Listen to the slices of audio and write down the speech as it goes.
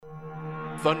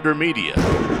Thunder Media.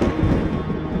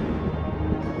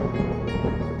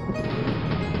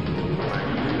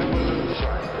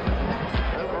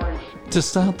 To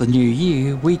start the new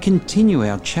year, we continue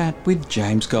our chat with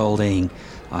James Golding.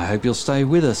 I hope you'll stay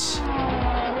with us.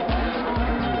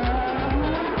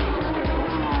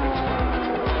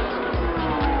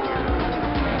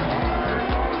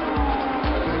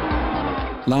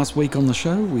 Last week on the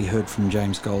show, we heard from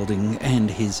James Golding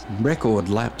and his record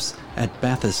laps at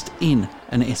Bathurst in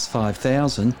an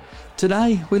S5000.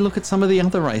 Today, we look at some of the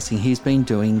other racing he's been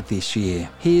doing this year.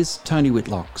 Here's Tony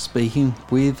Whitlock speaking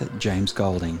with James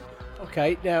Golding.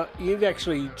 Okay, now you've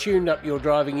actually tuned up your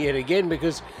driving yet again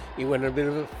because you went on a bit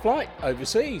of a flight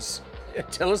overseas.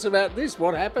 Tell us about this.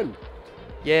 What happened?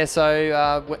 Yeah,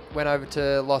 so went over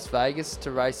to Las Vegas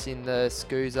to race in the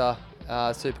SCUSA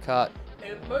Superkart.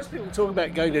 Most people talk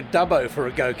about going to Dubbo for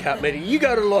a go-kart meeting. You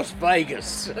go to Las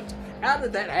Vegas. How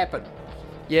did that happen?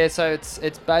 Yeah, so it's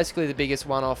basically the biggest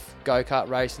one-off go-kart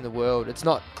race in the world. It's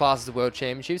not classed as the World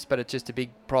Championships, but it's just a big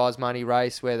prize money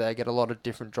race where they get a lot of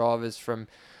different drivers from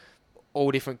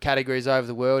all different categories over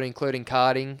the world, including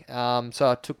karting.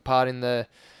 So I took part in the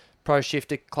Pro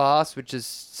Shifter class, which is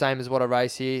same as what I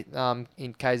race here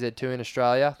in KZ2 in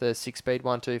Australia, the 6-speed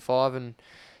 125. And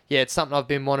yeah, it's something I've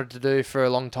been wanted to do for a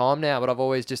long time now, but I've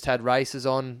always just had races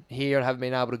on here and haven't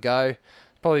been able to go.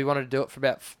 Probably wanted to do it for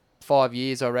about 5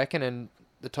 years, I reckon, and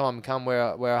the time come where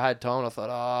I had time, and I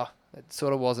thought, it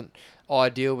sort of wasn't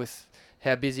ideal with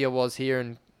how busy I was here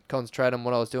and concentrate on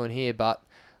what I was doing here. But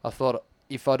I thought,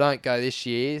 if I don't go this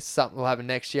year, something will happen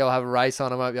next year. I'll have a race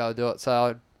on. I won't be able to do it.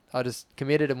 So I just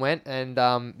committed and went. And,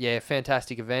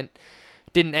 fantastic event.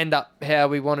 Didn't end up how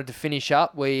we wanted to finish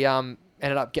up. We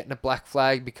ended up getting a black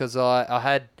flag because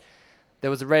there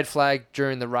was a red flag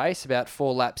during the race about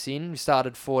 4 laps in. We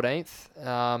started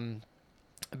 14th.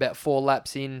 About 4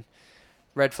 laps in,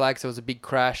 red flag, so it was a big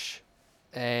crash.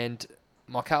 And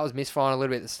my car was misfiring a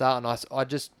little bit at the start. And I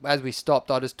just, as we stopped,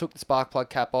 I just took the spark plug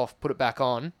cap off, put it back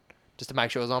on, just to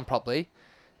make sure it was on properly.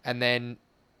 And then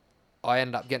I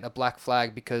ended up getting a black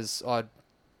flag because I'd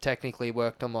technically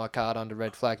worked on my card under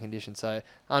red flag conditions. So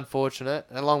unfortunate,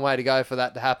 a long way to go for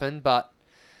that to happen. But,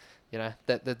 you know,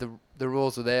 that the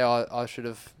rules were there. I should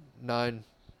have known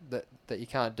that you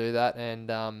can't do that.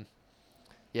 And,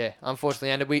 unfortunately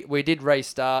ended. We did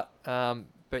restart,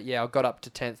 but yeah, I got up to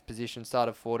 10th position,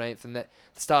 started 14th. And at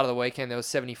the start of the weekend, there was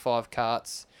 75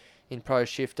 karts in Pro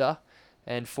Shifter,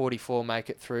 and 44 make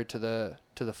it through to the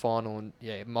final, and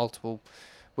yeah, multiple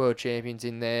world champions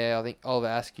in there. I think Oliver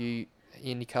Askew,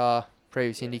 IndyCar,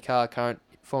 previous IndyCar, current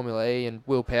Formula E, and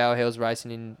Will Powerhill's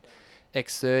racing in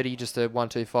X30, just a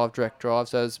 125 direct drive.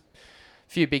 So there's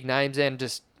a few big names there, and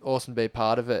just awesome to be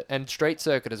part of it. And street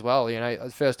circuit as well. You know,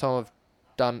 the first time I've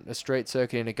done a street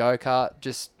circuit in a go-kart,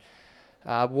 just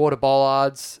water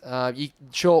bollards,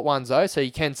 short ones though, so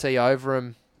you can see over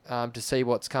them to see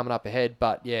what's coming up ahead.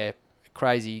 But yeah,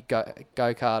 crazy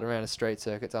go-kart around a street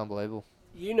circuit. It's unbelievable.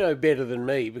 You know better than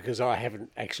me because I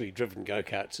haven't actually driven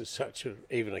go-karts as such, or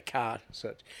even a kart as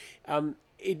such.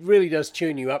 It really does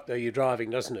tune you up though, you're driving,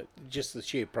 doesn't it? Just the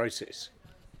sheer process.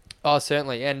 Oh,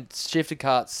 certainly. And shifter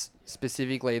karts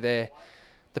specifically, the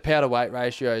power to weight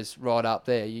ratio is right up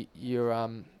there.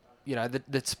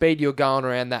 The speed you're going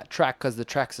around that track, because the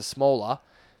tracks are smaller.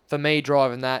 For me,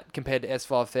 driving that compared to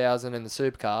S5000 and the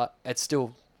supercar, it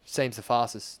still seems the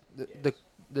fastest.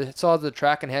 The size of the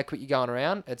track and how quick you're going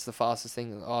around, it's the fastest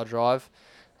thing that I drive.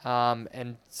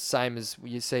 And same as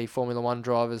you see Formula 1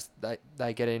 drivers,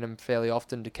 they get in them fairly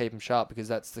often to keep them sharp because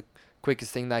that's the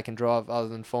quickest thing they can drive other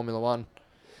than Formula 1.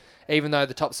 Even though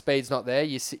the top speed's not there,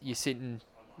 you're sitting,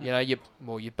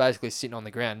 you're basically sitting on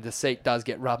the ground. The seat does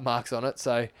get rub marks on it.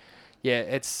 So, yeah,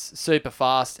 it's super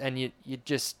fast. And you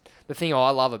just, the thing I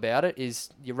love about it is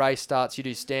your race starts, you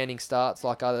do standing starts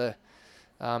like other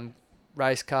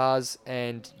race cars,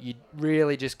 and you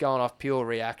really just going off pure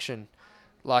reaction.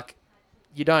 Like,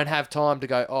 you don't have time to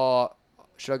go,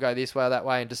 should I go this way or that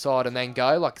way, and decide and then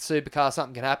go. Like a supercar,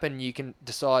 something can happen, you can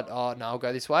decide, no, I'll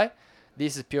go this way.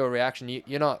 This is pure reaction.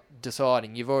 You're not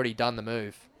deciding, you've already done the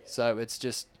move. So it's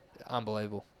just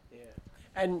unbelievable. Yeah.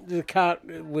 And the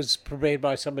kart was prepared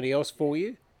by somebody else for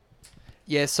you?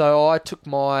 Yeah, so I took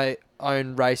my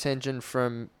own race engine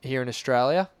from here in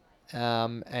Australia,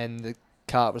 and the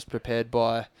kart was prepared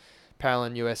by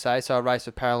Paralin USA. So I raced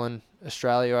with Paralin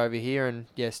Australia over here, and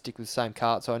stick with the same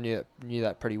kart. So I knew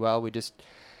that pretty well. We just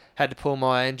had to pull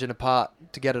my engine apart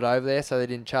to get it over there, so they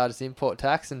didn't charge us import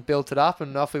tax, and built it up,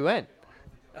 and off we went.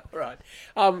 All right.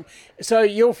 So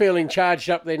you're feeling charged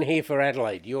up then here for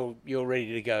Adelaide. You're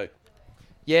ready to go.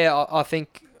 Yeah, I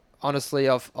think honestly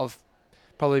I've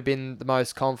probably been the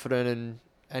most confident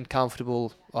and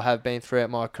comfortable I have been throughout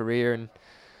my career. And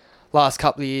last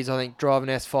couple of years, I think driving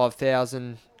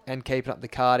S5000 and keeping up the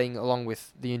karting along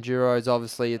with the enduros,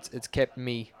 obviously it's kept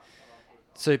me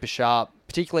super sharp,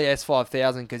 particularly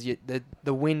S5000, because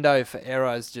the window for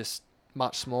error is just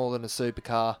much smaller than a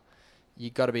supercar.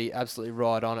 You've got to be absolutely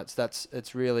right on it. So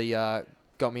it's really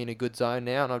got me in a good zone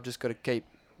now, and I've just got to keep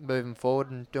moving forward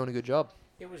and doing a good job.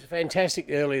 It was fantastic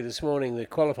earlier this morning, the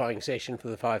qualifying session for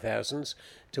the 5000s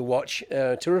to watch.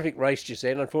 Terrific race just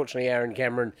then. Unfortunately, Aaron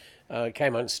Cameron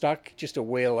came unstuck, just a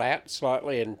wheel out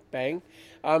slightly and bang.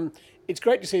 It's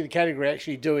great to see the category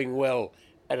actually doing well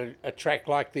at a track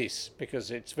like this,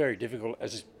 because it's very difficult,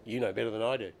 as you know better than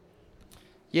I do.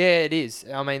 Yeah, it is.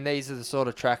 I mean, these are the sort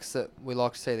of tracks that we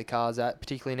like to see the cars at,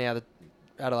 particularly now that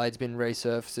Adelaide's been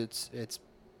resurfaced. It's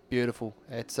beautiful.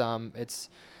 It's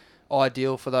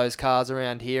ideal for those cars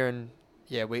around here, and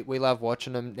yeah, we love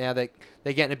watching them. Now they're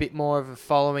getting a bit more of a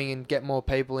following and get more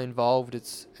people involved.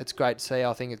 It's great to see.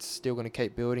 I think it's still going to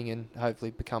keep building and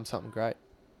hopefully become something great.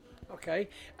 Okay.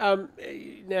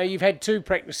 Now you've had 2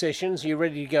 practice sessions. You're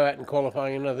ready to go out and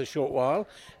qualifying another short while.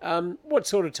 What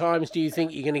sort of times do you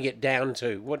think you're going to get down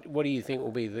to? What do you think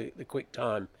will be the quick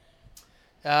time?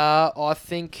 I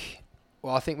think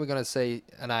we're going to see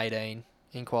an 18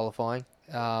 in qualifying.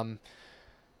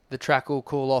 The track will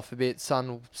cool off a bit. Sun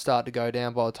will start to go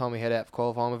down by the time we head out for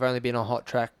qualifying. We've only been on hot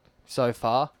track so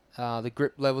far. The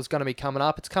grip level's going to be coming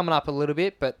up. It's coming up a little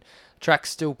bit, but track's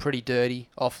still pretty dirty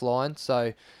offline.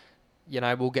 So,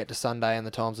 we'll get to Sunday and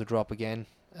the times will drop again,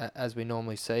 as we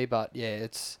normally see. But yeah,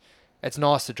 it's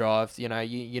nice to drive.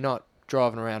 You're not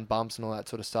driving around bumps and all that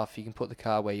sort of stuff. You can put the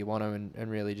car where you want to and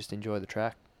really just enjoy the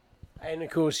track. And,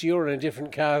 of course, you're in a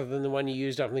different car than the one you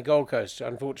used up in the Gold Coast.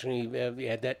 Unfortunately, you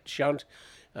had that shunt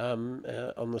on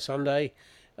the Sunday,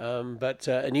 but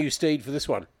a new steed for this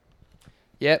one.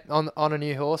 Yep, on a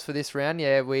new horse for this round.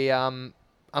 Yeah, we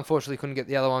unfortunately couldn't get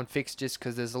the other one fixed just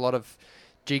because there's a lot of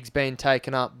jigs being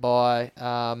taken up by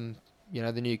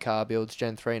the new car builds,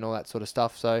 Gen 3 and all that sort of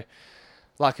stuff. So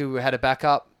luckily we had a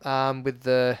backup with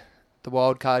the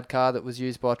wildcard car that was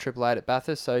used by Triple Eight at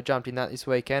Bathurst, so jumped in that this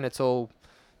weekend. It's all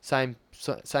same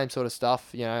sort of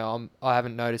stuff. I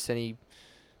haven't noticed any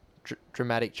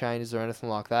dramatic changes or anything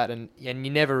like that, and you're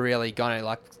never really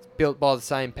gonna built by the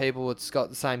same people. It's got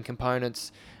the same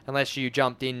components, unless you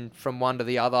jumped in from one to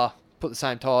the other, put the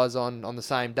same tyres on the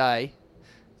same day.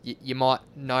 You might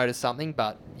notice something,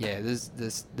 but yeah,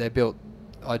 they're built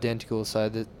identical. So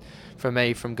that for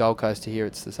me, from Gold Coast to here,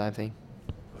 it's the same thing.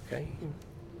 Okay.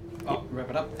 Wrap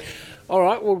it up. All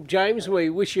right. Well, James, we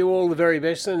wish you all the very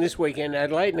best in this weekend,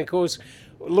 Adelaide, and of course,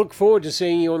 look forward to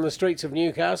seeing you on the streets of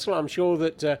Newcastle. I'm sure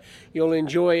that you'll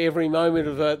enjoy every moment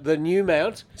of the new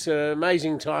mount. It's an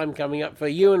amazing time coming up for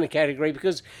you in the category,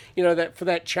 because that for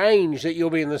that change that you'll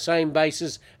be in the same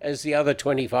basis as the other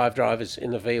 25 drivers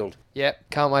in the field. Yep,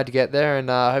 can't wait to get there, and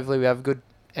hopefully we have a good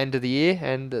end of the year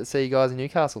and see you guys in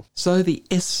Newcastle. So the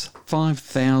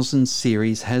S5000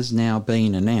 series has now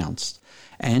been announced,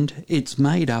 and it's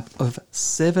made up of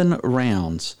 7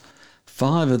 rounds.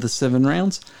 5 of the 7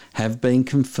 rounds have been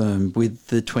confirmed, with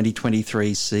the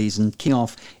 2023 season kicking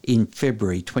off in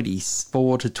February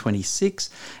 24 to 26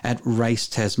 at Race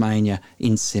Tasmania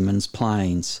in Symmons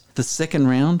Plains. The second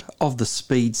round of the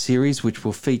Speed Series, which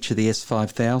will feature the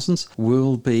S5000s,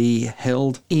 will be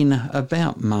held in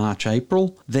about March,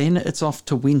 April. Then it's off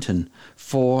to Winton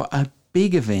for a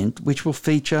big event which will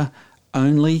feature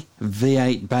only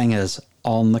V8 bangers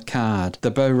on the card.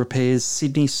 The Bow Repairs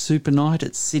Sydney Super Night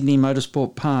at Sydney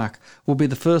Motorsport Park will be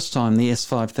the first time the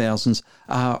S5000s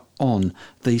are on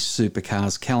the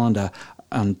Supercars calendar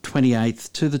on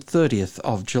 28th to the 30th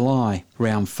of July.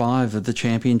 Round 5 of the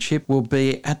championship will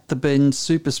be at the Bend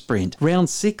Super Sprint. Round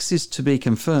 6 is to be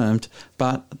confirmed,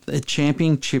 but the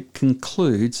championship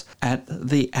concludes at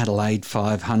the Adelaide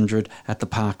 500 at the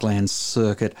Parklands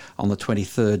Circuit on the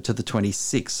 23rd to the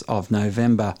 26th of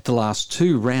November. The last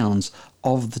 2 rounds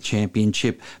of the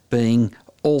championship being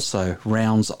also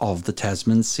rounds of the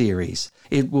Tasman Series.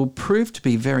 It will prove to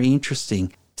be very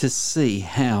interesting to see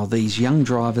how these young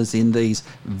drivers in these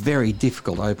very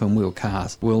difficult open wheel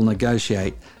cars will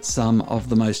negotiate some of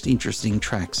the most interesting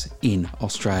tracks in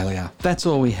Australia. That's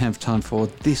all we have time for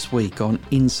this week on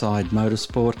Inside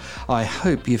Motorsport. I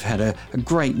hope you've had a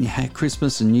great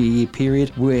Christmas and New Year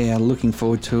period. We're looking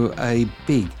forward to a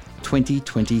big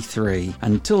 2023.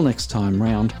 Until next time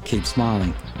round, keep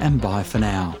smiling and bye for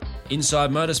now.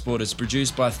 Inside Motorsport is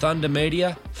produced by Thunder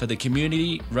Media for the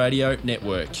Community Radio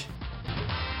Network.